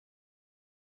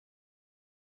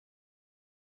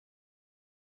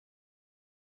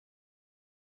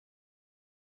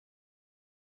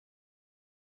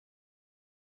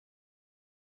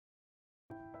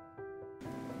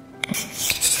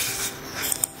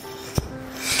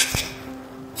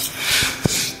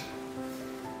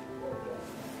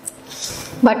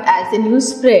But as the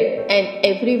news spread and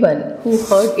everyone who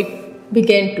heard it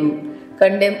began to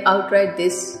condemn outright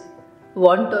this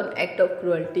wanton act of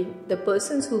cruelty, the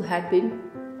persons who had been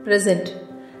present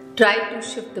tried to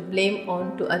shift the blame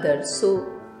on to others, so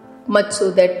much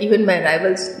so that even my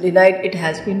rivals denied it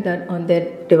has been done on their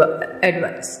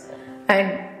advice.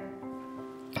 And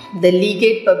the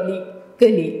legate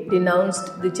publicly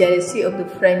denounced the jealousy of the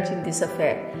French in this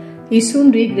affair. He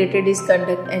soon regretted his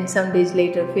conduct, and some days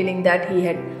later, feeling that he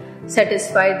had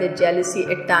satisfied their jealousy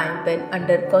at time when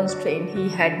under constraint he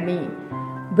had me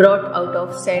brought out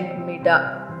of Saint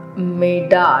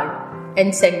Medard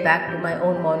and sent back to my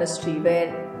own monastery,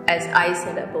 where, as I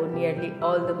said above, nearly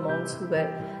all the monks who were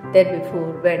there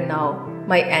before were now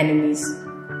my enemies.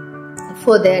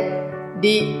 For their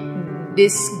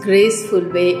disgraceful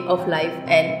way of life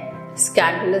and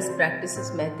scandalous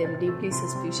practices made them deeply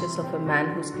suspicious of a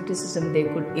man whose criticism they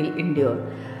could ill endure.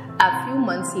 A few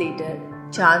months later,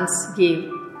 chance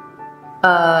gave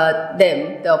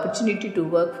them the opportunity to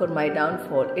work for my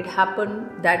downfall. It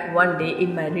happened that one day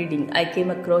in my reading, I came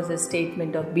across a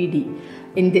statement of Bede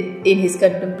in his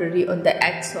contemporary on the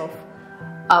acts of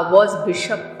was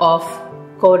Bishop of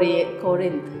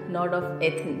Corinth, not of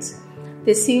Athens.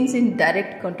 This seems in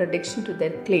direct contradiction to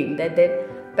their claim that their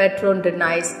patron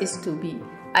denies is to be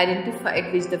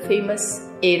identified with the famous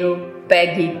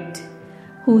Areopagite,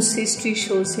 whose history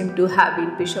shows him to have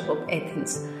been Bishop of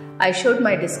Athens. I showed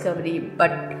my discovery,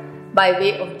 but by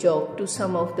way of joke, to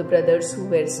some of the brothers who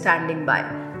were standing by,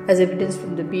 as evidence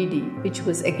from the Bede, which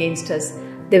was against us.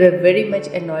 They were very much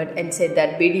annoyed and said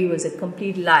that Bede was a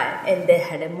complete liar, and they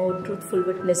had a more truthful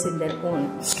witness in their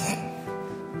own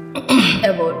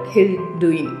about his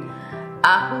doing.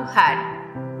 Ahu had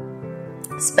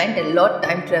spent a lot of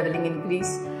time traveling in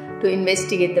Greece to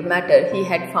investigate the matter. He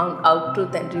had found out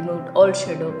truth and removed all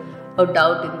shadow of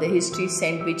doubt in the history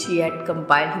sent which he had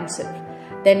compiled himself.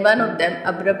 Then one of them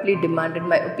abruptly demanded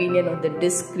my opinion on the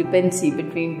discrepancy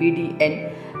between Bede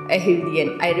and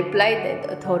Ahildian. I replied that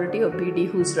the authority of Bede,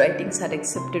 whose writings are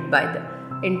accepted by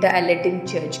the entire Latin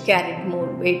Church, carried more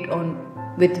weight on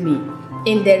with me.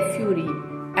 In their fury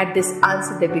at this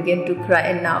answer, they began to cry,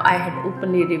 and now I had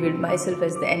openly revealed myself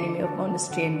as the enemy of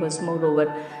honesty and was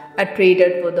moreover a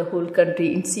traitor for the whole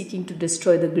country in seeking to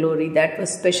destroy the glory that was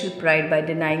special pride by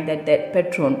denying that their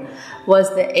patron was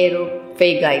the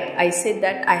Areopagite. I said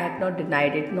that I had not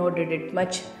denied it, nor did it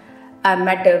much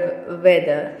matter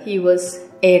whether he was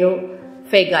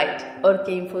Areopagite or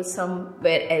came from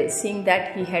somewhere else, seeing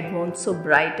that he had worn so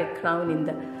bright a crown in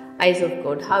the eyes of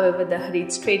God. However, they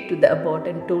hurried straight to the abbot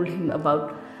and told him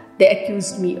about they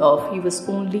accused me of. He was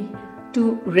only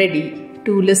too ready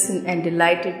to listen and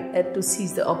delighted to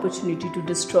seize the opportunity to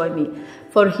destroy me,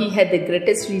 for he had the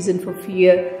greatest reason for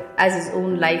fear, as his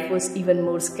own life was even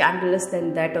more scandalous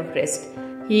than that of rest.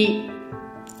 He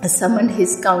summoned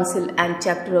his council and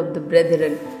chapter of the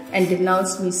brethren and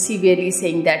denounced me severely,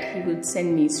 saying that he would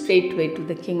send me straightway to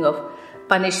the king for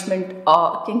punishment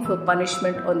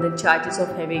on the charges of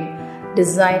having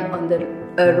design on the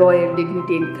royal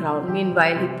dignity and crown.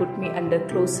 Meanwhile, he put me under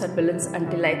close surveillance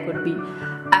until I could be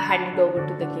handed over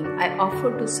to the king. I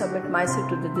offered to submit myself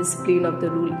to the discipline of the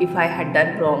rule if I had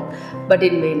done wrong, but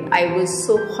in vain. I was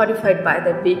so horrified by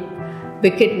the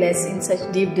wickedness, in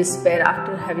such deep despair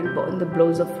after having borne the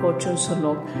blows of fortune so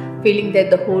long, feeling that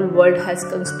the whole world has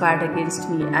conspired against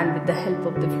me, and with the help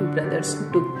of the few brothers who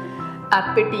took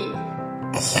a pity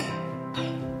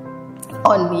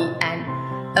on me and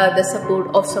the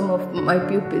support of some of my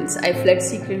pupils, I fled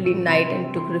secretly night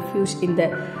and took refuge in the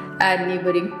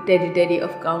neighboring territory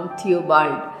of Count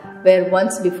Theobald, where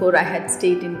once before I had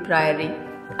stayed in priory.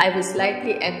 I was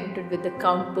slightly acquainted with the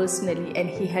Count personally, and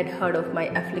he had heard of my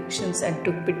afflictions and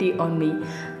took pity on me.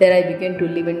 There I began to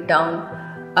live in town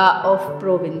of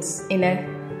Provence, in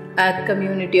a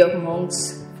community of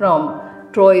monks from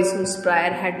Troyes, whose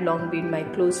prior had long been my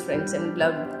close friends and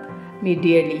loved me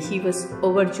dearly. He was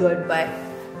overjoyed by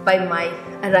my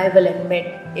arrival and made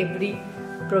every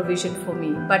provision for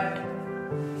me. But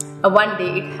one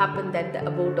day it happened that the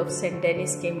abbot of St.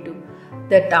 Denis came to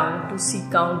the town to see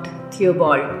Count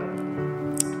Theobald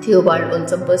on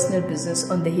some personal business.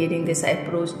 On the hearing this, I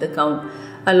approached the Count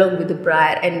along with the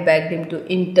prior and begged him to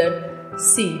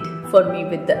intercede for me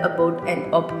with the abbot,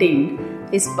 and obtained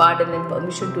his pardon and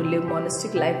permission to live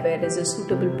monastic life whereas a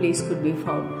suitable place could be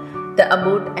found. The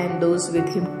abbot and those with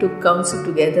him took counsel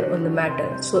together on the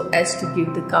matter, so as to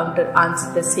give the counter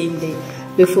answer the same day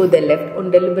before they left. On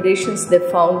deliberations, they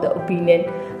found the opinion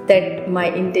that my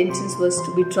intentions was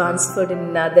to be transferred in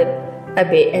another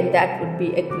abbey, and that would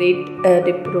be a great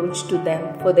reproach to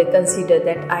them, for they considered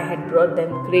that I had brought them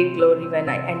great glory when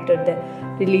I entered the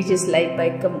religious life by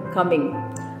coming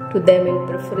to them in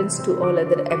preference to all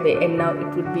other abbey, and now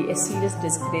it would be a serious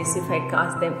disgrace if I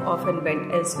cast them off and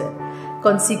went elsewhere.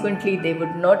 Consequently, they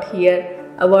would not hear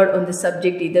a word on the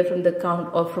subject either from the count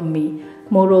or from me.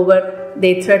 Moreover,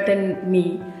 they threatened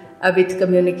me with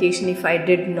communication if I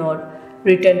did not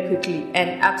return quickly,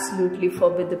 and absolutely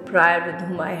forbid the prior with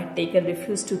whom I had taken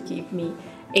refuge to keep me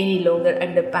any longer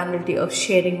under penalty of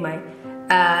sharing my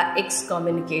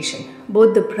excommunication.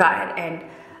 Both the prior and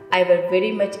I were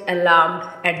very much alarmed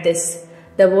at this.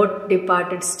 The vote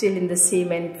departed still in the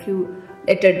same, and few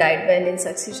later died. When in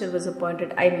successor was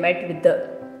appointed, I met with the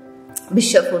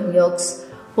Bishop of York,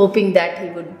 hoping that he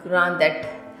would grant that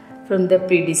from the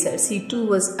predecessors. He too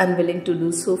was unwilling to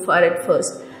do so far at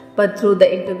first, but through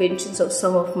the interventions of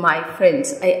some of my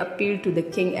friends, I appealed to the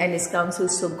king and his council,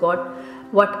 so got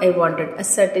what I wanted. A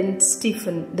certain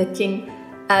Stephen, the king,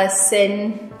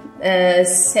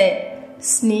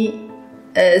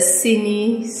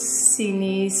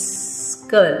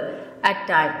 cynical at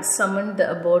times, summoned the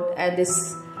abbot and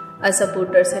his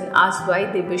supporters and asked why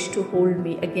they wished to hold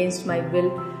me against my will,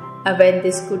 when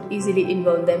this could easily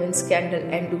involve them in scandal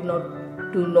and do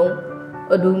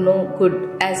no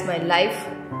good as my life,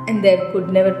 and they could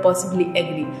never possibly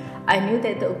agree. I knew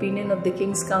that the opinion of the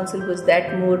king's council was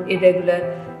that more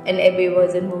irregular an abbey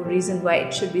was, and more reason why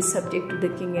it should be subject to the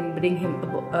king and bring him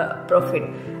a profit,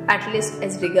 at least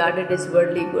as regarded his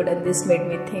worldly good, and this made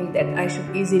me think that I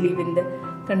should easily win the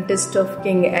contest of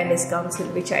king and his council,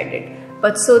 which I did.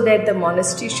 But so that the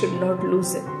monastery should not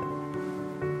lose it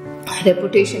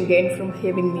reputation gained from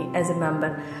having me as a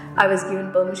member, I was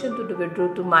given permission to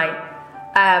withdraw to me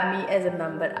as a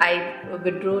member. I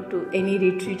withdrew to any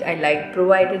retreat I liked,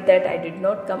 provided that I did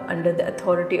not come under the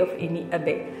authority of any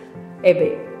abbey.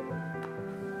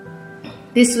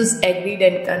 This was agreed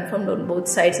and confirmed on both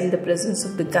sides in the presence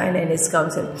of the king and his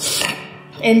council.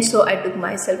 And so I took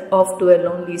myself off to a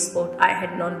lonely spot I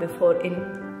had known before in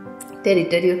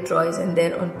territory of Troyes, and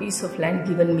there on piece of land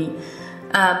given me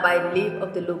by leave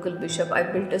of the local bishop, I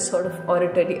built a sort of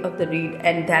oratory of the reed,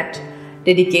 and that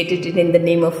dedicated it in the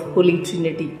name of Holy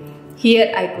Trinity.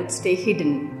 Here I could stay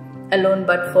hidden, alone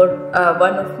but for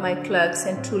one of my clerks,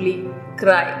 and truly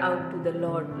cry out to the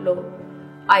Lord. Lo,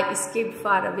 I escaped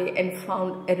far away and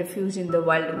found a refuge in the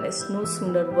wilderness. No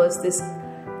sooner was this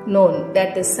known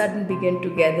that the sudden began to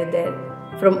gather there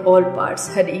from all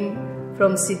parts, hurrying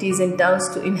from cities and towns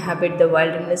to inhabit the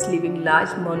wilderness, leaving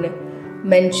large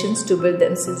mansions to build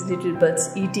themselves little huts,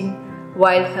 eating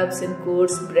wild herbs and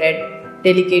coarse bread,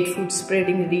 delicate food,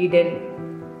 spreading reed and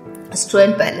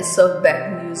stone palace of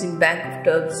bamboo, using bank of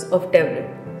tubs of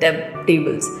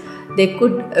tables. They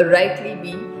could rightly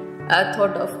be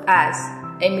thought of as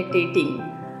imitating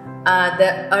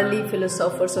the early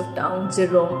philosophers of town.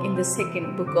 Jerome, in the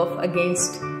second book of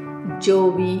Against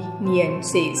Jovinian,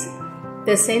 says,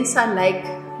 "The senses are like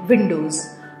windows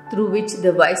through which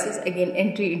the vices again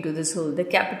entry into the soul. The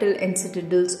capital and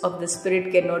citadels of the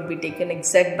spirit cannot be taken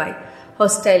exact by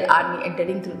hostile army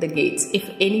entering through the gates. If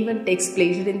anyone takes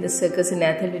pleasure in the circus and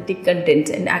athletic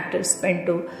contents, and actors spend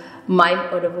to mime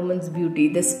or a woman's beauty,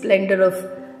 the splendor of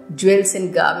jewels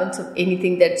and garments of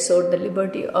anything that sort, the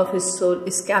liberty of his soul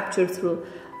is captured through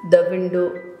the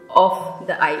window of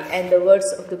the eye, and the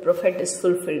words of the prophet is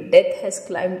fulfilled. Death has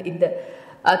climbed in the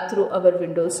through our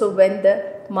window. So when the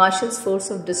marshal's force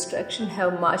of destruction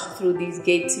have marched through these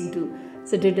gates into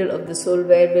citadel of the soul,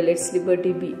 where will its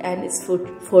liberty be and its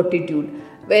fortitude?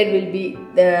 Where will be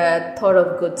the thought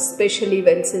of good, especially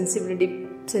when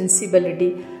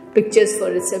sensibility pictures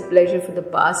for itself pleasure for the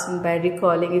past, and by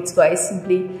recalling its vice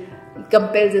simply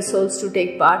compels the souls to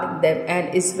take part in them,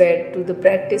 and is where to the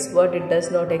practice what it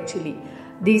does not actually.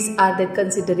 These are the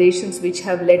considerations which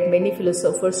have led many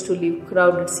philosophers to leave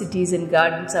crowded cities and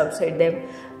gardens outside them,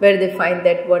 where they find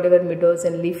that whatever meadows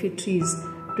and leafy trees,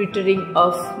 twittering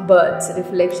of birds,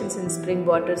 reflections in spring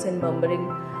waters, and murmuring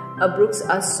brooks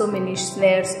are so many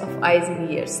snares of eyes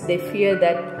and ears. They fear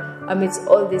that amidst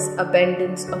all this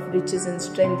abundance of riches and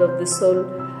strength of the soul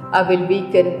will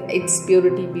weaken its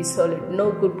purity, be solid.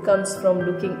 No good comes from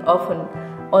looking often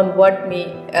on what may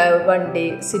one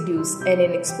day seduce, and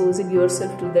in exposing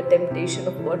yourself to the temptation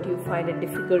of what you find it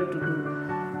difficult to do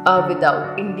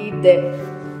without. Indeed, the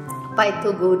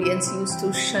Pythagoreans used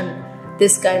to shun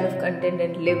this kind of content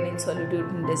and lived in solitude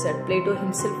and desert. Plato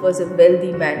himself was a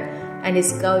wealthy man, and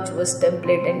his couch was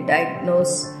template and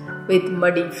diagnosed with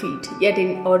muddy feet. Yet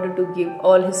in order to give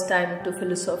all his time to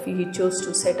philosophy, he chose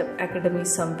to set up academy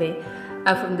some way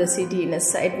from the city in a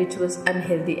site which was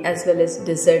unhealthy as well as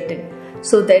deserted.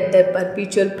 so that their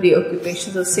perpetual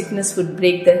preoccupations of sickness would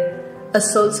break the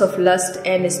assaults of lust,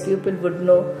 and his pupil would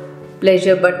know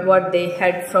pleasure but what they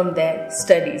had from their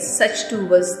studies. Such too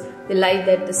was the life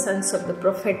that the sons of the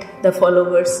prophet, the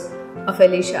followers of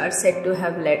Elisha, are said to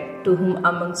have led, to whom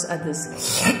amongst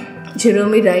others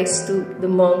Jerome writes to the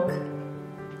monk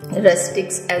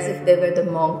rustics, as if they were the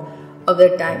monk of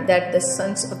the time, that the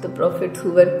sons of the prophet,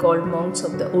 who were called monks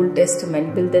of the Old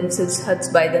Testament, built themselves huts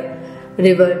by the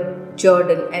river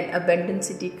Jordan, and abandoned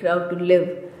city crowds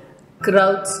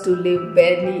to live,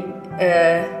 barely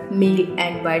meal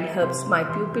and wild herbs. My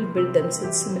pupil built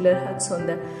themselves similar huts on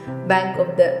the bank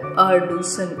of the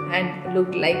Ardusan and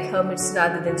looked like hermits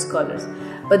rather than scholars.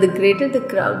 But the greater the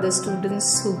crowd, the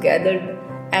students who gathered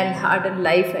and hardened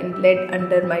life and led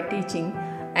under my teaching,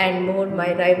 and more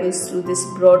my rivals through this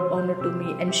brought honor to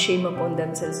me and shame upon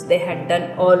themselves. They had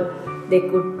done all they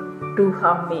could to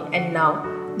harm me, and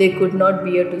now they could not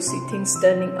bear to see things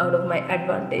turning out of my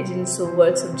advantage. And so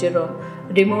words of Jerome,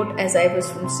 remote as I was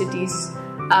from cities,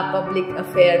 a public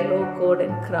affair, low code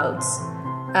and crowds,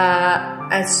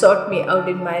 sought me out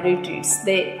in my retreats.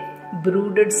 They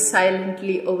brooded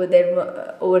silently over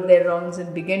their wrongs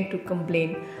and began to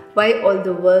complain. Why all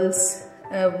the world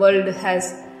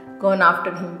has gone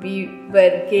after him? We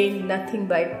were gained nothing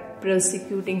by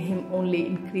persecuting him, only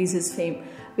increase his fame.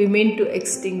 We mean to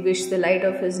extinguish the light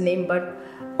of his name, but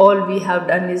all we have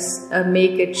done is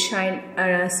make it shine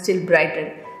still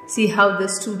brighter. See how the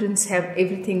students have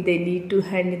everything they need to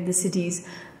hand in the cities,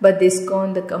 but they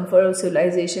scorn the comfort of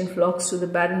civilization, flocks to the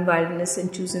barren wilderness,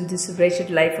 and choosing this wretched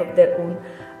life of their own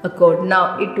accord.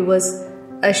 Now it was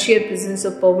a sheer presence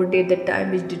of poverty at the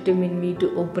time which determined me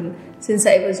to open, since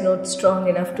I was not strong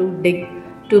enough to dig,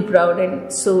 too proud,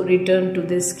 and so returned to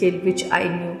the skill which I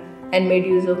knew, and made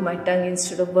use of my tongue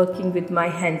instead of working with my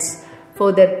hands.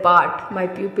 For their part, my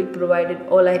pupil provided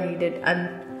all I needed,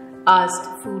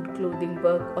 unasked food, clothing,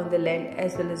 work on the land,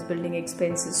 as well as building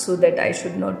expenses, so that I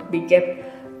should not be kept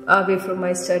away from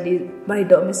my studies by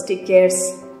domestic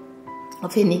cares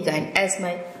of any kind. As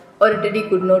my oratory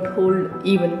could not hold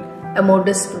even a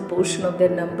modest proportion of their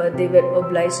number, they were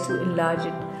obliged to enlarge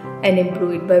it and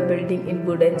improve it by building in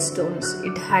wood and stones.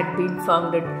 It had been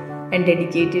founded and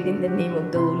dedicated in the name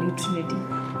of the Holy Trinity.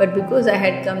 But because I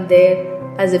had come there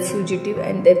as a fugitive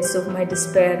and depths of my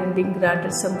despair, and being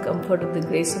granted some comfort of the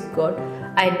grace of God,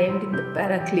 I named him the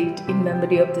Paraclete in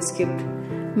memory of this gift.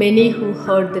 Many who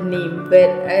heard the name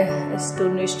were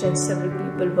astonished, and several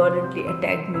people violently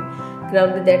attacked me,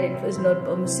 grounded that it was not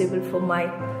permissible for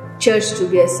my church to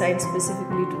be assigned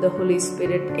specifically to the Holy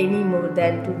Spirit any more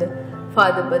than to the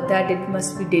Father, but that it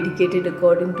must be dedicated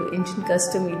according to ancient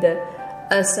custom, either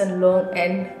Son, Long,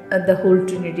 and the whole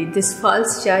Trinity. This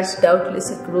false charge doubtless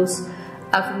arose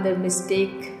from their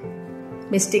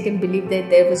mistaken belief that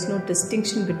there was no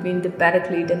distinction between the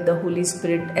Paraclete and the Holy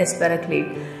Spirit as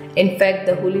Paraclete. In fact,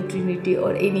 the Holy Trinity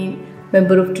or any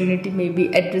member of Trinity may be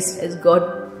addressed as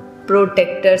God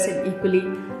protectors, and equally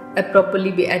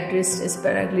properly be addressed as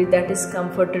Paraclete, that is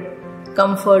comforter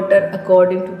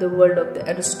according to the word of the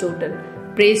Aristotle.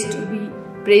 Praise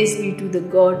be to the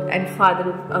God and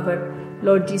Father of our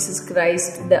Lord Jesus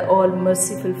Christ, the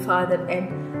all-merciful Father,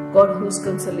 and God whose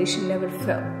consolation never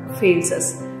fails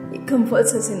us. He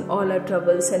comforts us in all our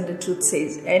troubles, and the truth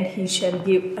says, and He shall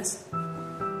give us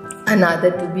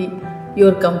another to be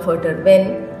your comforter.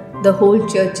 When the whole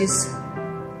church is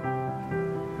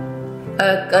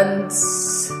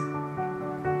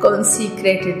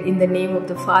consecrated in the name of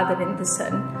the Father and the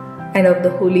Son and of the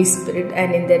Holy Spirit,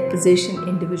 and in their possession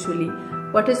individually,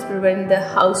 what is prevent the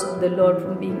house of the Lord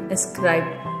from being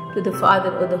ascribed to the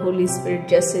Father or the Holy Spirit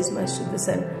just as much to the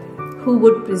Son? Who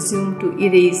would presume to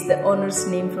erase the honor's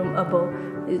name from above?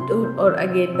 Or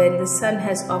again, when the Son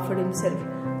has offered himself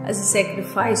as a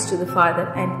sacrifice to the Father,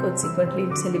 and consequently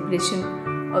in celebration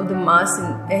of the Mass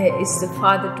is the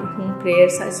Father to whom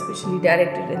prayers are specially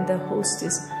directed and the host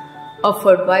is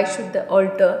offered, why should the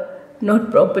altar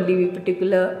not properly be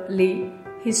particularly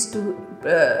his to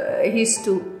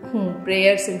whom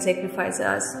prayers and sacrifices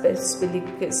are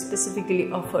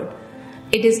specifically offered?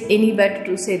 It is any better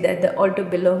to say that the altar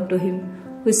belonged to him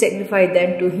who sacrificed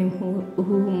than to him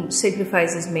whom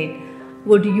sacrifice is made.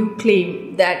 Would you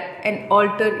claim that an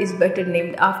altar is better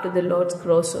named after the Lord's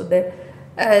cross, or the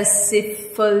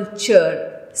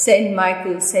sepulchre, Saint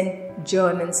Michael, Saint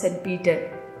John, and Saint Peter,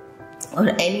 or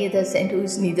any other saint who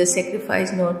is neither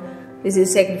sacrificed nor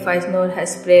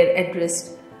has prayer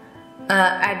addressed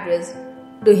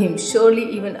to him? Surely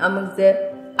even amongst the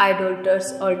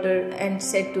idolaters, altar and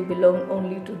said to belong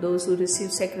only to those who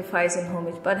receive sacrifice and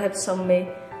homage. Perhaps some may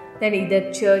then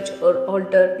either church or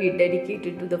altar be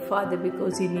dedicated to the Father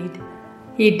because he need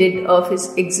he did of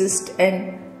his exist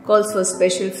and calls for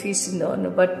special feast in the honor.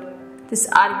 But this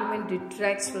argument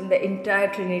detracts from the entire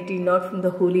Trinity, not from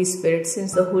the Holy Spirit,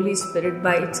 since the Holy Spirit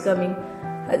by its coming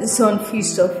has its own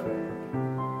feast of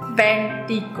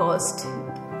Pentecost,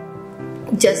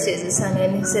 just as the Son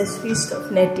and his feast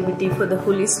of Nativity, for the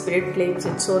Holy Spirit claims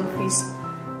its own feast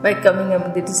by coming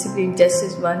among the discipline, just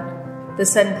as the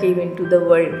Son came into the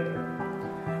world.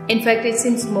 In fact, it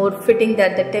seems more fitting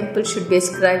that the temple should be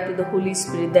ascribed to the Holy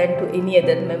Spirit than to any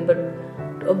other member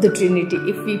of the Trinity.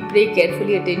 If we pay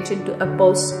carefully attention to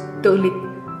apostolic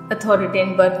authority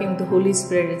and working of the Holy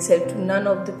Spirit itself, to none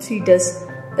of the three does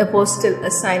the apostle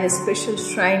assign a special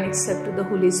shrine except to the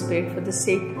Holy Spirit, for the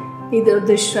sake neither of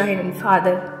the shrine and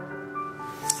Father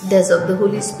does of the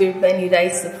Holy Spirit when he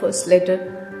writes the first letter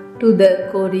to the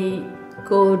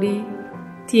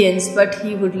Corinthians, but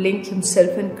he would link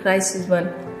himself and Christ is one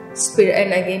Spirit.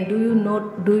 And again, do you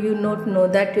not know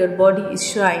that your body is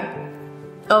shrine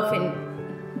of an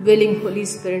willing Holy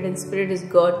Spirit, and Spirit is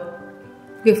God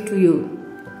gift to you?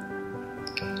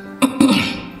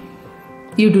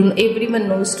 Everyone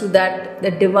knows too that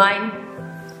the divine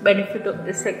benefit of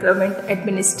the sacrament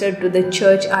administered to the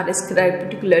church are ascribed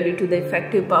particularly to the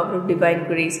effective power of divine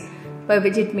grace, by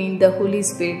which it means the Holy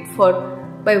Spirit. For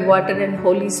by water and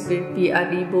Holy Spirit we are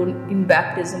reborn in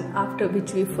baptism, after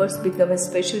which we first become a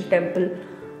special temple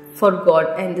for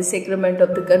God, and the sacrament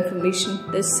of the confirmation,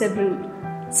 the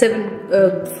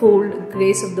sevenfold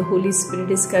grace of the Holy Spirit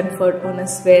is conferred on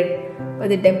us, where by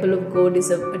the temple of God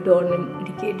is adorned and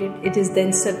dedicated. It is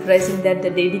then surprising that they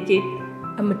dedicate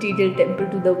a material temple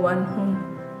to the one whom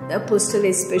the apostle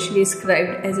especially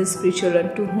ascribed as a spiritual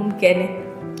one. To whom can a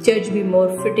church be more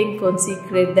fitting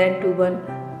consecrate than to one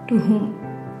to whom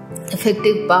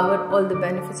effective power, all the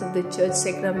benefits of the church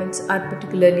sacraments are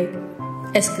particularly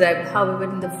ascribed? However,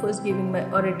 in the first giving my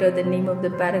orator the name of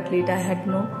the Paraclete, I had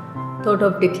no thought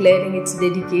of declaring its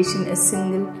dedication a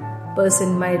single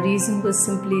person. My reason was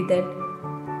simply that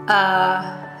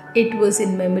it was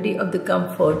in memory of the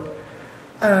comfort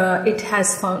it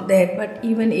has found there. But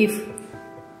even if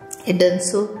it done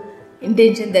so,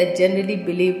 intention that generally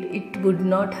believed it would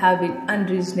not have been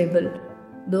unreasonable,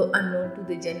 though unknown to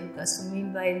the general custom.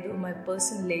 Meanwhile, though my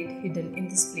person lay hidden in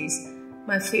this place,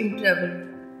 my fame traveled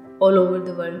all over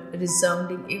the world,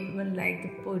 resounding even like the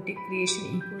poetic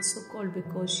creation echo, so called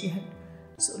because she had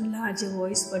so large a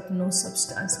voice but no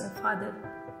substance. My father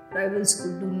rivals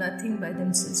could do nothing by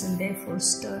themselves, and therefore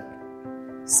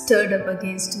stirred up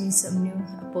against me some new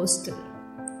apostle.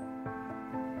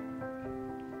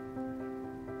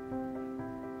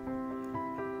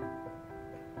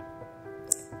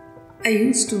 I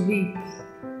used to weep.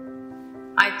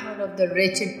 I thought of the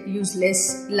wretched,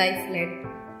 useless life led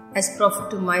as profit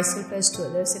to myself as to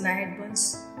others, and I had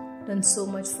once done so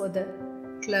much for the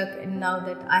clerk, and now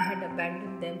that I had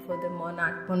abandoned them for the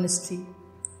monastery,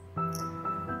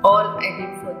 all I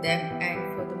did for them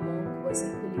and for the monk was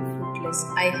equally fruitless.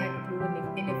 I had proven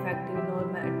ineffective in all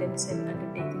my attempts and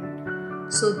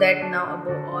undertakings, so that now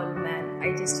above all man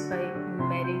I justify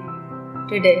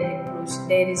merited and reproach.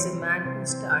 There is a man who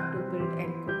started to build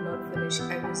and could not finish.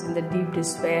 I was in the deep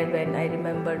despair when I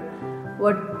remembered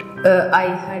what I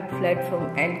had fled from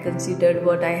and considered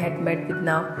what I had met with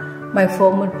now. My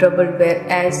former trouble were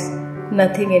as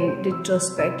nothing in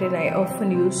retrospect, and I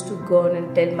often used to go on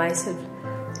and tell myself,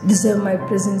 deserve my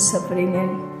present suffering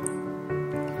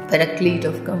and paraclete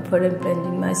of comfort, and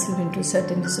plunging myself into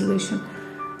certain desolation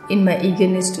in my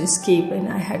eagerness to escape. And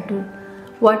I had to,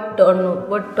 what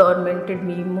tormented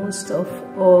me most of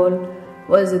all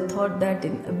was the thought that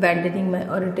in abandoning my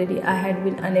oratory, I had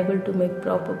been unable to make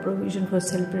proper provision for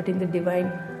celebrating the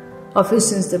divine office,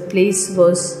 since the place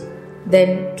was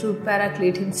then true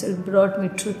Paraclete himself brought me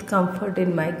truth, comfort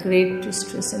in my great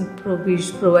distress, and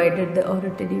provided the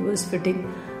oratory was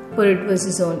fitting, for it was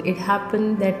his own. It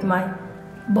happened that my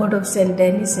board of St.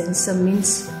 Denis and some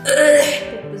means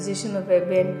the position of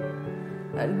Abbey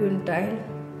Arguntile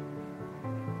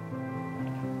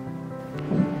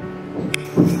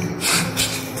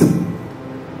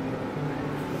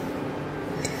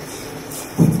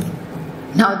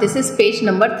Now this is page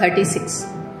number 36.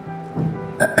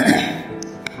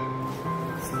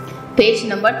 Page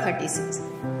number 36.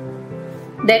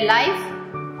 Their life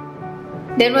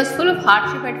there was full of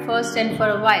hardship at first, and for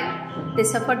a while they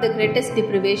suffered the greatest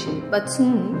deprivation. But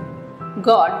soon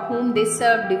God, whom they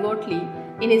served devotedly,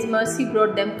 in His mercy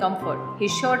brought them comfort. He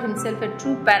showed Himself a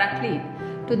true Paraclete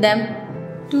to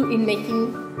them too, in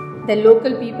making the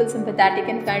local people sympathetic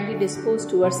and kindly disposed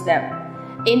towards them.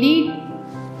 Indeed,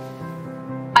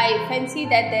 I fancy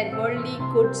that their worldly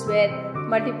goods were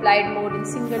multiplied more in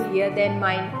single year than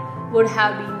mine would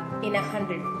have been in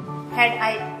 100. Had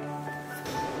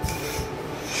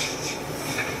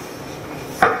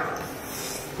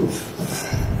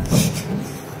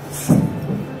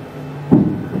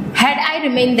I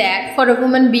remained there, for a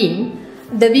woman being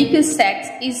the weakest sex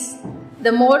is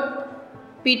the more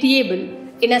pitiable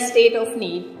in a state of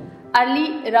need,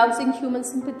 early arousing human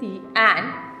sympathy,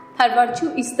 and her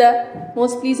virtue is the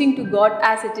most pleasing to God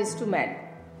as it is to man,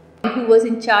 who was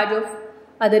in charge of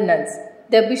other nuns.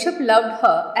 The bishop loved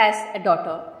her as a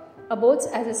daughter, Abbots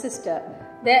as a sister,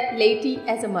 the laity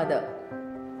as a mother,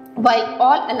 while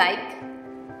all alike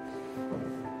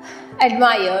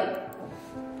admired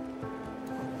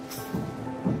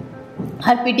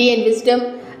her pity and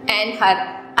wisdom and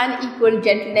her unequaled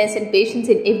gentleness and patience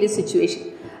in every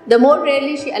situation. The more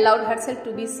rarely she allowed herself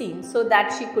to be seen, so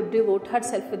that she could devote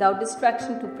herself without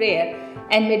distraction to prayer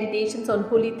and meditations on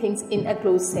holy things in a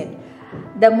close set,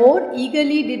 the more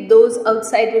eagerly did those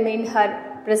outside remain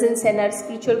her presence and her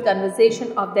spiritual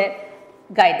conversation of their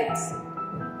guidance.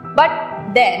 But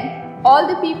then all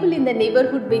the people in the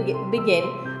neighborhood began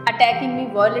attacking me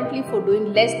violently for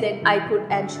doing less than I could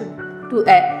and should to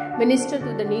minister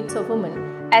to the needs of women.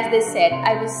 As they said,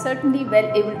 I was certainly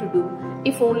well able to do,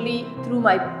 if only through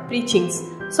my preachings.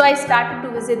 So I started to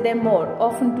visit them more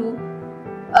often to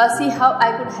see how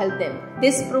I could help them.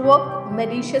 This provoked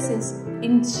malicious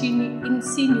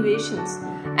insinuations,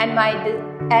 and my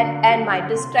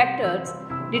detractors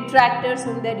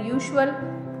whom their usual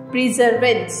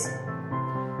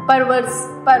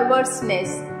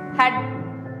perverseness had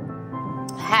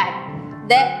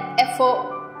the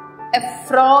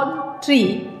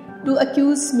effrontery to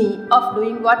accuse me of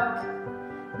doing what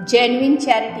genuine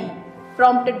charity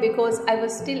prompted, because I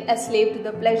was still a slave to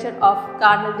the pleasure of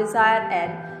carnal desire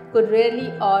and could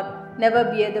rarely or never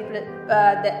bear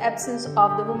the absence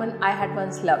of the woman I had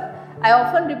once loved. I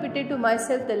often repeated to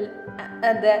myself the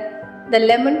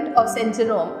lament of Saint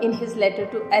Jerome in his letter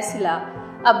to Asilla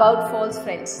about false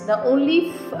friends. The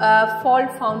only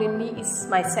fault found in me is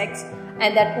my sex,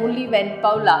 and that only when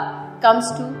Paula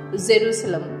comes to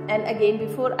Jerusalem. And again,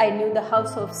 before I knew the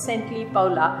house of Saintly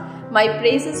Paula, my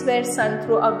praises were sung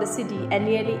throughout the city, and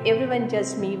nearly everyone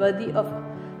judged me worthy of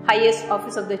highest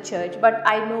office of the church. But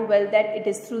I know well that it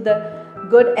is through the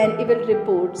good and evil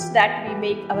reports that we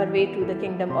make our way to the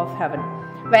kingdom of heaven.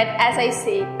 When, as I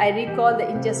say, I recall the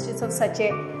injustice of such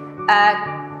a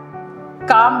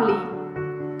calumny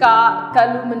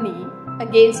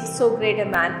against so great a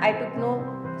man, I took no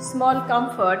small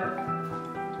comfort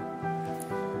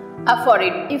for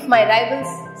it. If my rivals,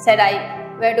 said I,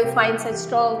 were to find such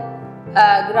strong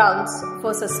grounds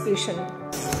for suspicion.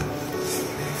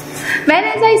 When,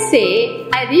 as I say,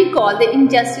 I recall the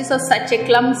injustice of such a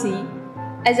clumsy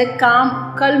as a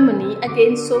calumny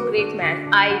against so great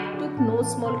man, I took no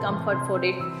small comfort for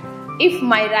it. If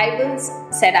my rivals,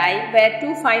 said I, were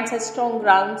to find such strong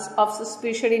grounds of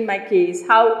suspicion in my case,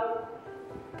 how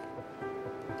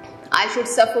I should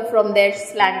suffer from their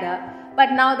slander.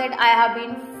 But now that I have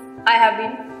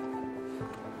been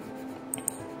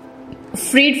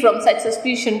freed from such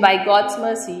suspicion by God's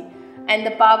mercy, and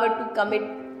the power to commit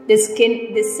this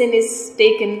sin is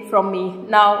taken from me.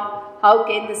 Now, how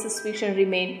can the suspicion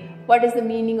remain? What is the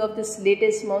meaning of this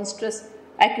latest monstrous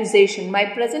accusation? My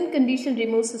present condition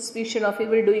removes suspicion of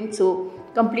evil doing so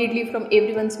completely from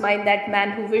everyone's mind. That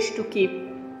man who wished to keep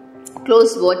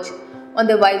close watch on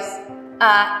the wives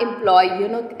employ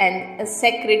eunuch and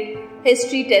sacred.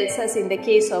 History tells us in the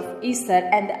case of Esther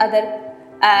and the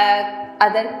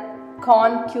other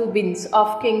concubines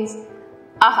of kings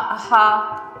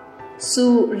Ahasuerus.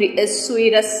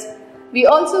 We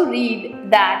also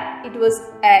read that it was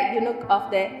a eunuch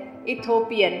of the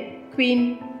Ethiopian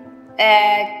queen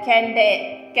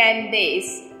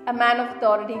Candace, a man of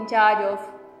authority in charge of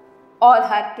all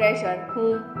her treasure,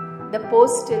 whom the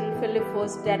apostle Philip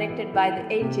was directed by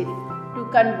the angel to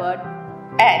convert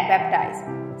and baptize.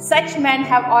 Such men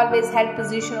have always held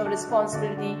position of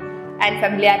responsibility and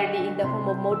familiarity in the home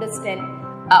of modest and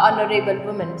honorable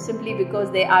women, simply because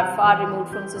they are far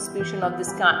removed from suspicion of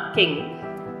this kind,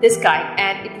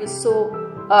 and it was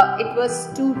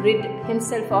to rid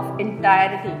himself of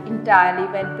entirely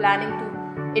when planning to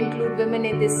include women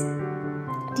in this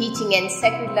teaching and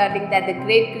sacred learning that the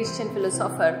great Christian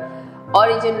philosopher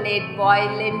Origen laid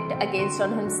violent against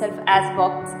on himself, as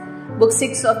Book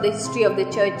 6 of the History of the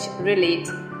Church relates.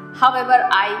 However,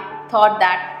 I thought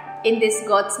that in this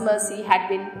God's mercy had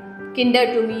been kinder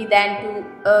to me than to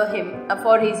him,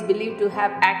 for he is believed to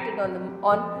have acted on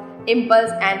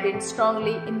impulse and been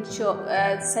strongly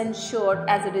censured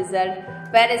as a result,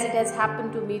 whereas it has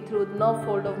happened to me through no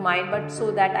fault of mine, but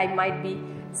so that I might be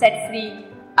set free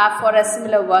for a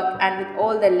similar work, and with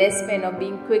all the less pain of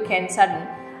being quick and sudden.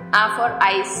 For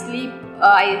I sleep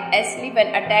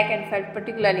and attack and felt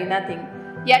particularly nothing.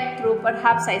 Yet though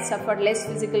perhaps I suffered less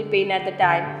physical pain at the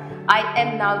time, I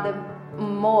am now the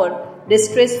more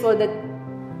distressed for the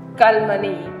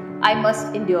calumny I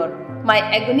must endure. My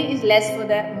agony is less for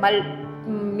the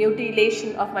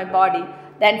mutilation of my body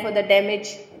than for the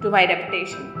damage to my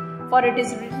reputation. For it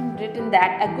is written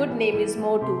that a good name is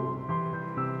more to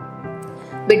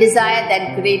be desired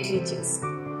than great riches.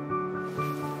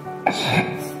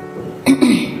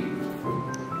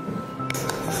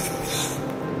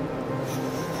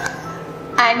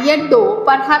 And yet though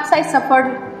perhaps I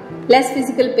suffered less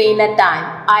physical pain at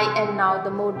time, I am now the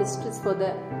more distressed for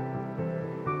the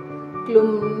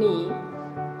calumny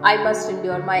I must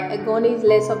endure. My agony is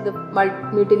less of the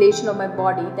mutilation of my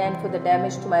body than for the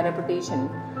damage to my reputation.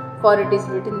 For it is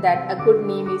written that a good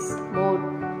name is more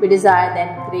be desired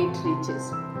than great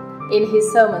riches. In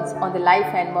his sermons on the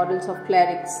life and morals of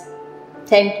clerics,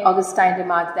 St. Augustine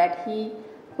remarks that he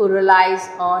who relies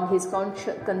on his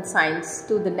conscience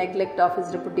to the neglect of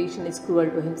his reputation is cruel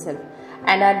to himself.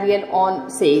 And Ariel on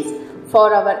says,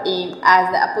 for our aim,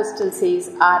 as the apostle says,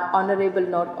 are honorable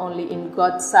not only in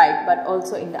God's sight but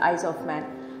also in the eyes of man.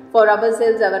 For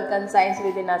ourselves, our conscience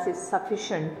within us is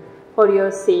sufficient. For your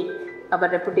sake, our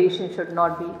reputation should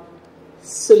not be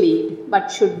sullied but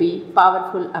should be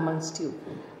powerful amongst you.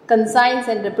 Conscience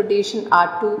and reputation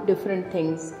are two different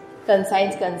things.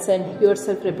 Conscience concerns your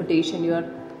self-reputation, your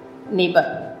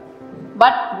neighbor.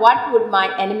 But what would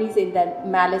my enemies in their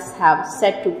malice have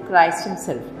said to Christ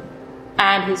himself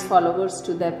and his followers,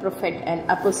 to the prophet and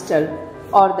apostle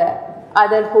or the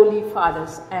other holy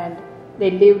fathers? And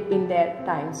they lived in their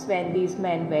times when these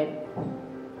men were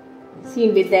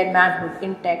seen with their manhood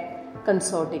intact,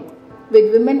 consorting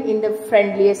with women in the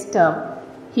friendliest term.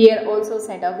 Here also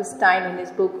St. Augustine in his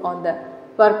book on the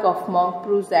work of monk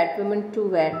proves that women too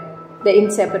were the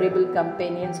inseparable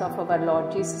companions of our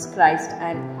Lord Jesus Christ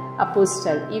and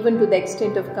apostle, even to the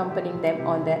extent of accompanying them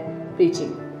on their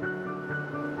preaching.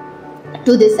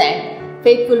 To this end,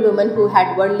 faithful women who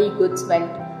had worldly goods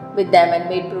went with them and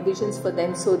made provisions for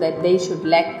them so that they should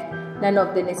lack none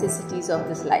of the necessities of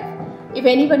this life. If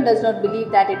anyone does not believe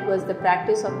that it was the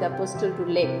practice of the apostle to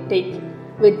take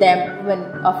with them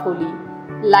women of holy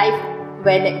life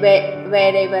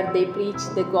wherever they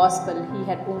preached the gospel, he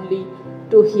had only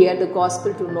to hear the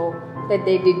gospel to know that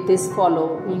they did this,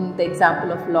 following the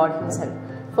example of Lord himself.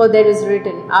 For there is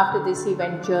written, after this he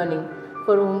went journeying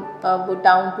from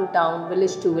town to town,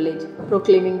 village to village,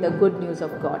 proclaiming the good news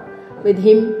of God. With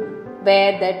him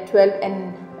were the 12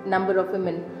 and number of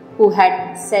women who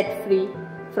had set free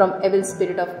from evil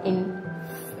spirit of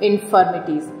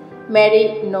infirmities.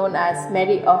 Mary, known as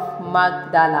Mary of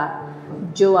Magdala,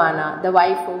 Joanna, the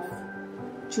wife of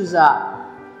Chuza,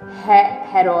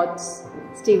 Herod's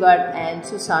steward, and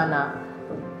Susanna.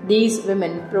 These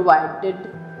women provided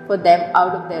for them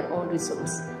out of their own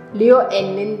resource. Leo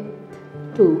and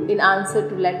too, in answer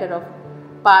to letter of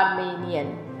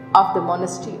Parmenian of the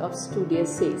monastery of Studius,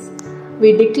 says,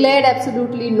 we declared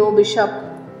absolutely no bishop,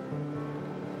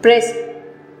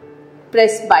 presbyter,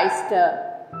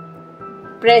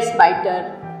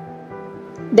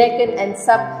 deacon and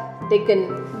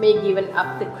sub-deacon may given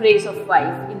up the grace of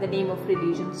wife in the name of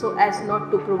religion, so as not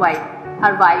to provide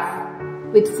her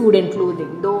wife with food and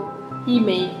clothing, though he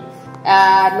may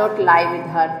not lie with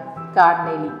her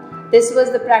carnally. This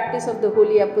was the practice of the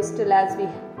holy apostle, as we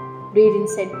read in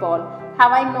St. Paul.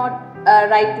 Have I not a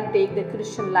right to take the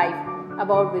Christian life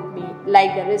about with me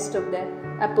like the rest of the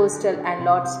apostle and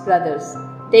Lord's brothers?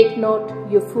 Take note,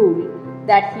 you fool,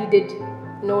 that he did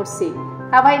not say,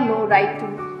 have I no right to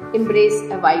embrace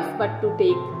a wife but to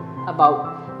take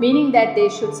about, meaning that they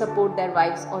should support their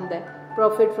wives on the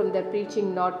profit from their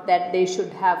preaching, not that they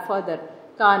should have further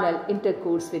carnal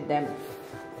intercourse with them.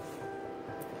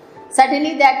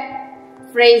 Certainly that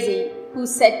Pharisee who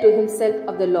said to himself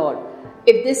of the Lord,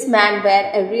 if this man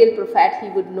were a real prophet, he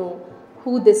would know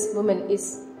who this woman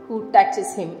is who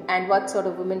touches him and what sort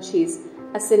of woman she is.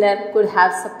 A sinner could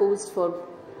have supposed for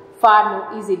far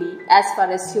more easily, as far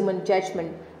as human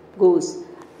judgment goes,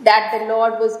 that the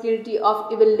Lord was guilty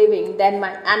of evil living than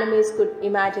my enemies could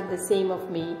imagine the same of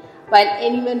me, while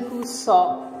anyone who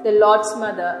saw the Lord's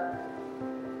mother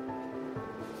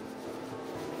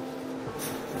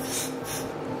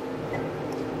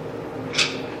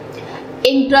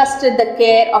entrusted the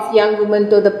care of young women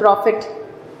to the prophet,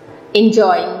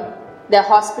 enjoying the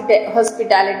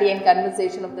hospitality and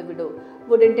conversation of the widow,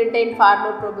 would entertain far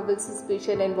more probable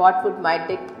suspicion in what would my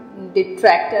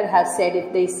detractor have said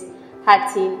if they had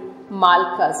seen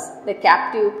Malchus, the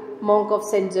captive monk of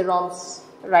St. Jerome's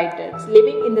writers,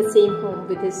 living in the same home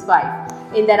with his wife.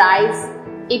 In their eyes,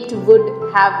 it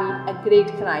would have been a great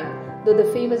crime, though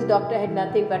the famous doctor had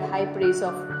nothing but high praise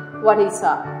of what he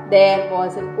saw. There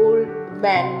was an old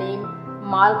man named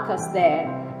Malchus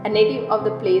there, a native of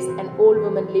the place, an old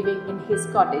woman living in his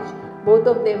cottage. Both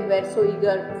of them were so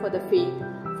eager for the faith,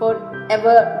 for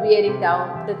ever wearing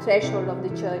down the threshold of the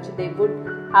church, they would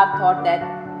have thought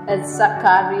that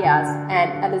Zacharias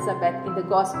and Elizabeth in the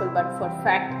gospel, but for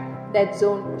fact that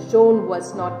John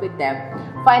was not with them.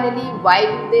 Finally, why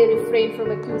do they refrain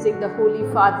from accusing the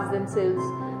holy fathers themselves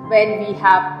when we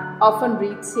have often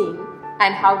read seeing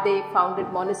and how they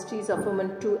founded monasteries of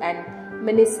women too and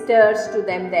ministers to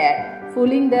them there,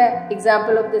 fooling the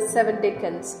example of the 7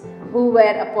 deacons who were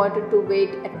appointed to wait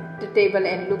at the table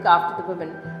and look after the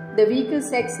women. The weaker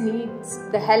sex needs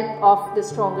the help of the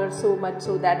stronger, so much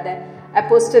so that the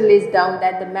apostle lays down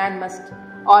that the man must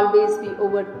always be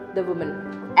over the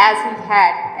woman. As he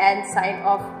had and sign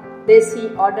of this, he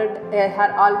ordered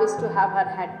her always to have her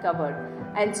head covered.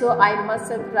 And so I must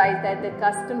surprise that the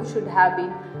custom should have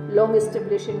been long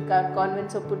established in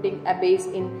convents of putting abbeys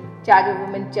in charge of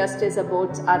women, just as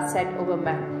abodes are set over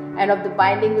men, and of the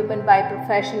binding women by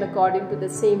profession according to the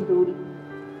same rule.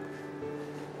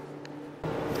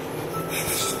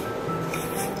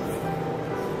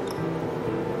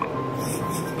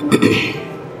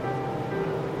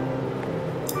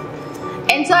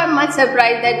 And so I am much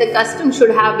surprised that the custom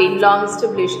should have been long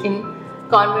established in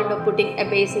convent of putting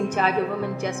abbeys in charge of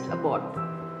women just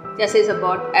as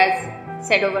about as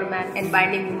set over man, and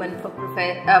binding women for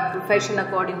profession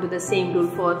according to the same rule,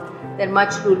 for their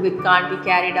much rule which can't be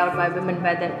carried out by women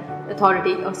by the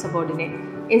authority of subordinate.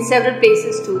 In several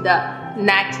places too, the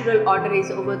natural order is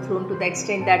overthrown to the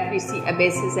extent that we see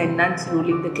abbesses and nuns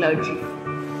ruling the clergy.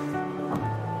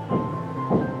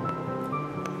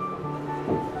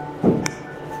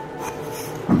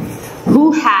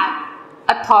 Who have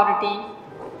authority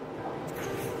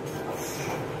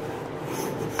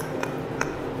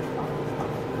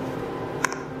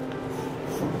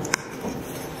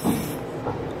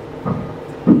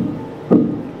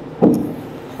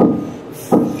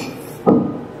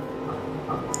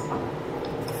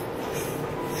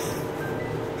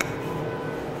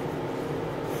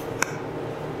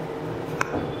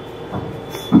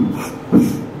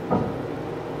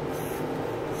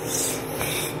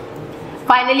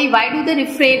Finally, why do they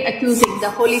refrain accusing the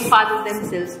holy fathers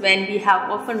themselves when we have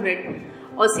often read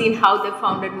or seen how they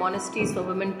founded monasteries for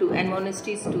women too and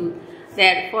monasteries too? They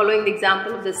are following the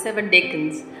example of the 7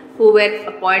 deacons who were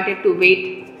appointed to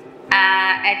wait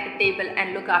at the table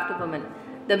and look after women.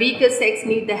 The weaker sex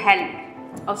need the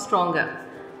help of stronger.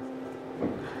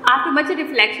 After much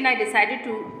reflection, I decided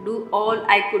to do all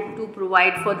I could to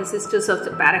provide for the sisters of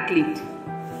the Paraclete.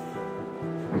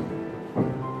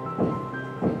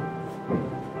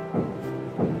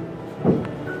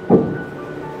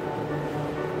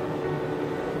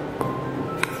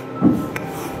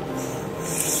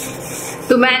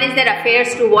 To manage their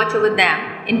affairs, to watch over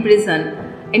them in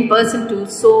person too,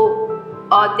 so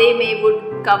they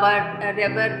would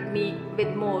cover me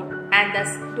with more, and thus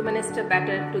to minister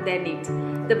better to their needs.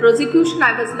 The persecution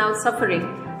I was now suffering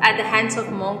at the hands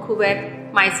of monks who were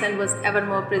my son was ever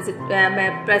more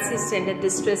persistent and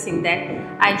distressing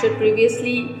than I should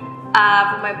previously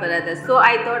for my brothers. So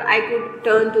I thought I could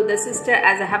turn to the sister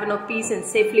as a haven of peace and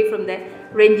safely from the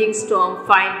raging storm,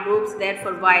 find ropes there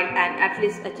for a while and at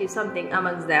least achieve something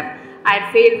amongst them. I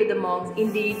had failed with the monks,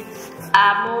 indeed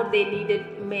more they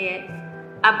needed me.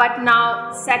 But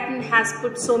now Satan has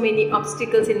put so many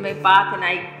obstacles in my path and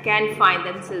I can't find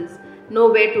themselves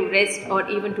nowhere to rest or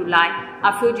even to lie.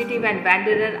 A fugitive and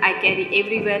wanderer, I carry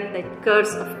everywhere the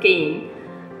curse of Cain.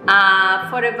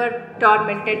 Forever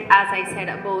tormented, as I said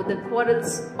above, the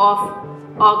quarrels of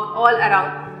all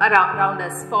around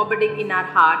us, forbidding in our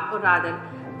heart, or rather,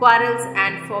 quarrels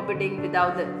and forbidding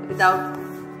without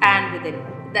and within.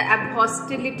 The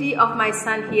hostility of my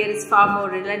son here is far more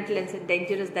relentless and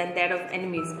dangerous than that of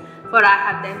enemies, for I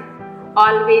have them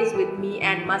always with me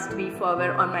and must be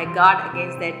forever on my guard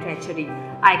against their treachery.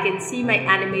 I can see my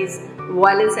enemies'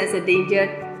 violence as a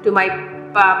danger to my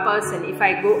person if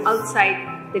I go outside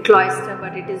the cloister,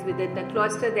 but it is within the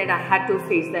cloister that I had to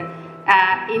face the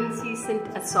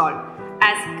incessant assault,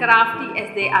 as crafty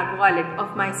as they are violent,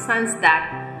 of my sons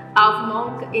that of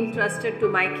monk entrusted to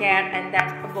my care and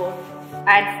that above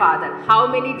and father. How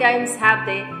many times have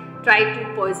they tried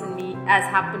to poison me, as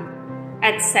happened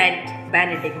at Saint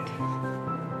Benedict?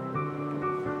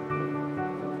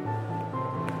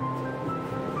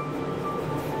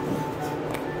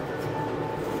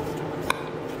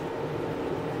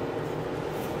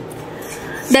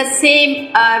 The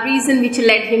same reason which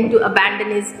led him to abandon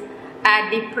his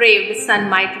depraved son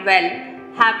might well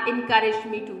have encouraged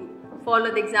me to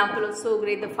follow the example of so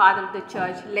great the Father of the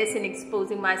Church, lest in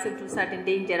exposing myself to certain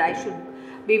danger I should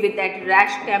be with that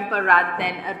rash temper rather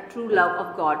than a true love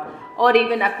of God, or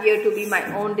even appear to be my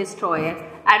own destroyer.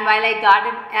 And while I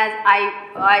guarded as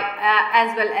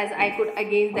well as I could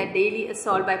against that daily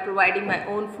assault by providing my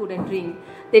own food and drink,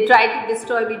 they tried to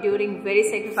destroy me during very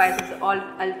sacrifice of the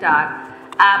altar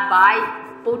by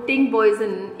putting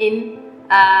poison in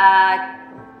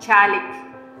chalik.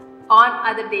 On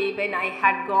other day, when I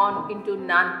had gone into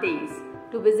Nantes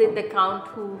to visit the Count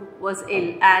who was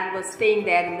ill and was staying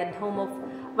there in the home of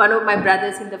one of my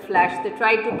brothers in the flesh, they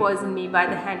tried to poison me by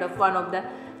the hand of one of the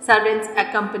servants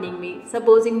accompanying me,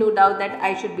 supposing no doubt that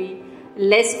I should be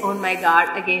less on my guard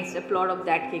against the plot of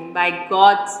that king. By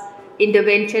God's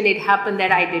intervention, it happened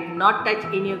that I did not touch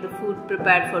any of the food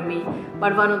prepared for me,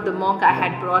 but one of the monks I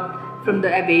had brought from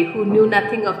the abbey, who knew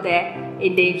nothing of their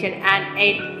intention, and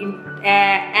ate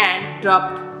and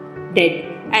dropped dead.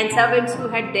 And servants who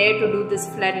had dared to do this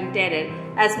fled in terror,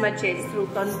 as much as through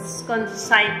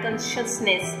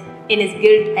consciousness in his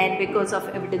guilt and because of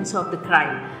evidence of the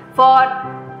crime. For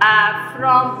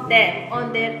from them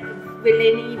on their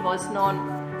villainy was known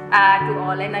to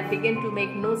all, and I began to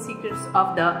make no secrets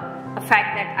of the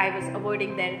fact that I was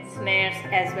avoiding their snares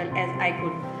as well as I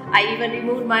could. I even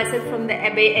removed myself from the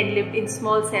abbey and lived in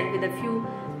small cell with a few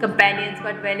companions,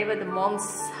 but whenever the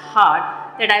monks heard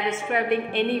that I was traveling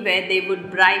anywhere, they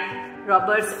would bribe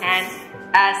robbers and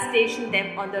station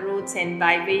them on the roads and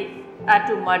by way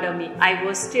to murder me. I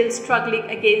was still struggling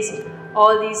against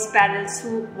all these perils,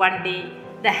 who one day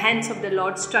the hands of the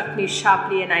Lord struck me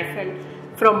sharply and I fell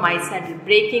from my saddle,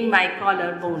 breaking my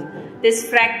collarbone. This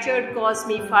fracture caused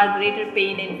me far greater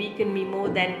pain and weakened me more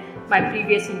than my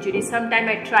previous injury. Sometime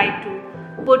I tried to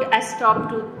put a stop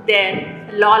to their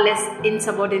lawless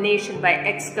insubordination by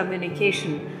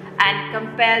excommunication and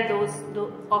compel those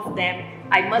of them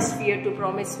I must fear to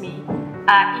promise me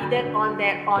either on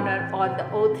their honor or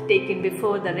the oath taken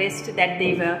before the rest that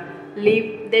they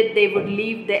would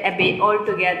leave the abbey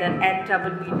altogether and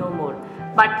trouble me no more.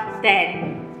 But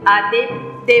then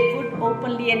they would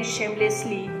openly and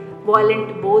shamelessly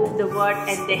violate both the word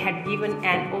and they had given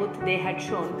and oath they had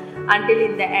shown, until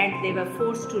in the end they were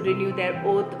forced to renew their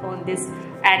oath on this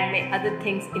and many other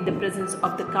things in the presence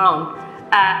of the Count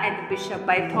and the Bishop,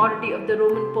 by authority of the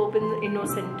Roman Pope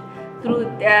Innocent, through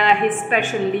his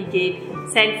special legate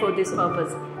sent for this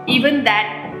purpose, even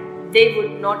that they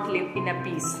would not live in a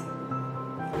peace.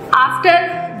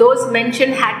 After those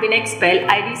mentioned had been expelled,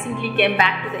 I recently came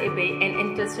back to the abbey and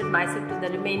entrusted myself to the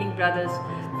remaining brothers,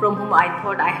 from whom I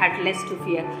thought I had less to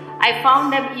fear. I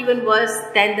found them even worse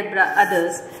than the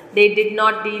others. They did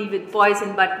not deal with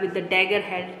poison but with the dagger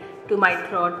held to my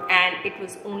throat, and it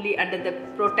was only under the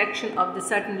protection of the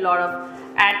certain Lord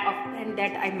and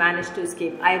that I managed to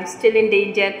escape. I am still in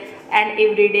danger, and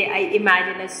every day I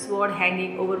imagine a sword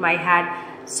hanging over my head,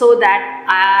 so that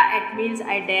at meals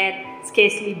I dare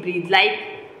scarcely breathe, like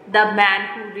the man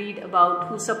who read about,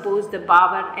 who supposed the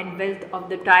power and wealth of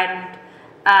the tyrant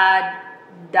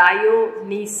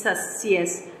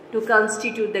Dionysius to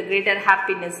constitute the greater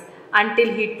happiness,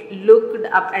 until he looked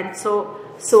up and saw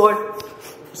sword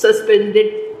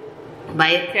suspended by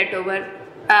a thread over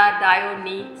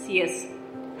Dionysius'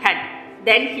 head.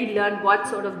 Then he learned what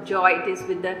sort of joy it is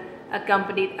with the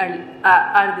accompanied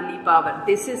earthly power.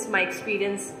 This is my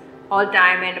experience all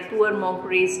time, and a poor monk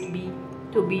raised me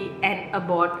to be an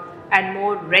abbot, and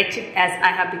more wretched as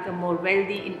I have become more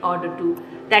wealthy, in order to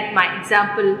that my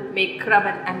example may curb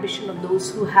an ambition of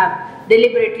those who have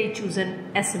deliberately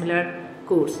chosen a similar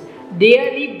course.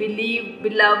 Dearly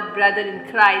beloved brother in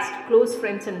Christ, close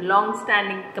friends and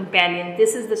long-standing companions,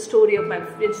 this is the story of my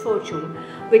misfortune,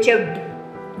 which have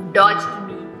dogged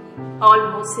me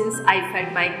almost since I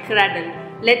felt my cradle.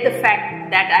 Let the fact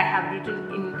that I have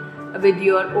written in with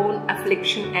your own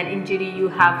affliction and injury you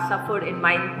have suffered in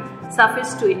mine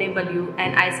suffice to enable you,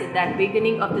 and I said that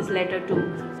beginning of this letter,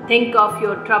 to think of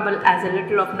your trouble as a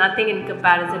little of nothing in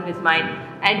comparison with mine,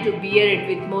 and to bear it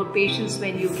with more patience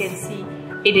when you can see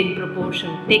it in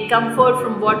proportion. Take comfort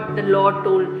from what the Lord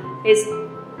told his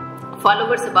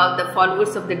followers about the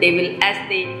followers of the devil. As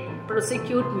they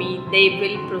prosecute me, they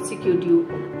will prosecute you.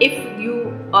 If the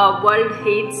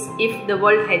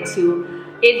world hates you,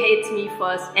 it hates me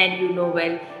first, and you know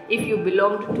well. If you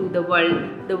belonged to the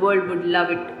world would love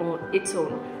its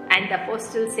own. And the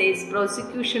apostle says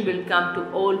persecution will come to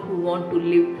all who want to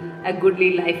live a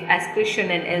goodly life as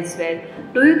Christian and elsewhere.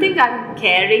 Do you think I am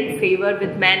carrying favor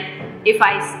with men? If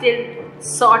I still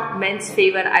sought men's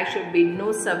favor, I should be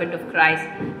no servant of Christ.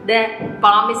 The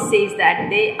psalmist says that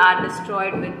they are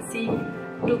destroyed when seek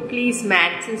to please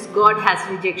man, since God has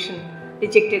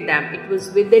rejected them. It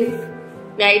was with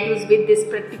this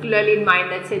particularly in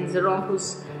mind that Saint Jerome,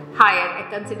 whose higher I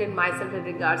considered myself in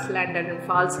regards slander and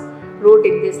false, wrote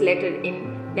in this letter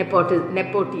in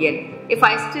Nepotian. If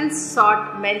I still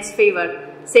sought men's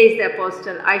favor, says the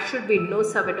apostle, I should be no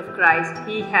servant of Christ.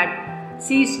 He had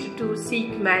ceased to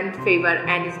seek man's favor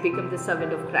and is become the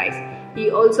servant of Christ. He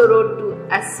also wrote to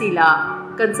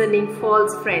Asila concerning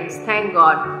false friends, thank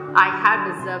God I have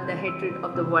deserved the hatred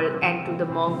of the world, and to the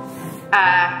monk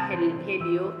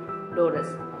Heliodorus.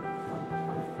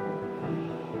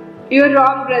 You are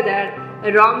wrong, brother.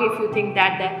 Wrong if you think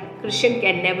that the Christian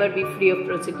can never be free of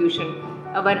persecution.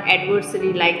 Our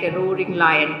adversary, like a roaring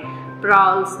lion,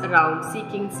 prowls around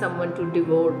seeking someone to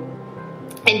devour.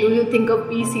 And do you think of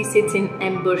peace? He sits in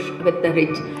ambush with the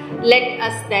rich. Let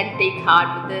us then take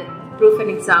heart with the proof and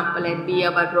example, and be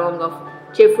our wrong of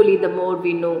cheerfully the more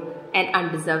we know and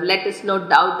undeserved. Let us not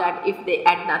doubt that if they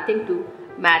add nothing to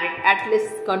merit, at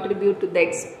least contribute to the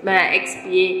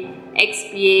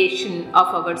expiation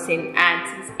of our sin. And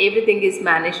since everything is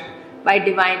managed by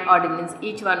divine ordinance,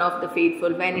 each one of the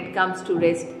faithful, when it comes to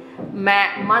rest,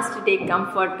 must take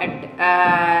comfort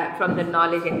from the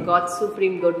knowledge and God's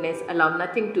supreme goodness. Allow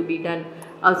nothing to be done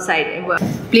outside.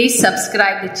 Please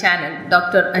subscribe the channel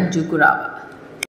Dr. Agurawa.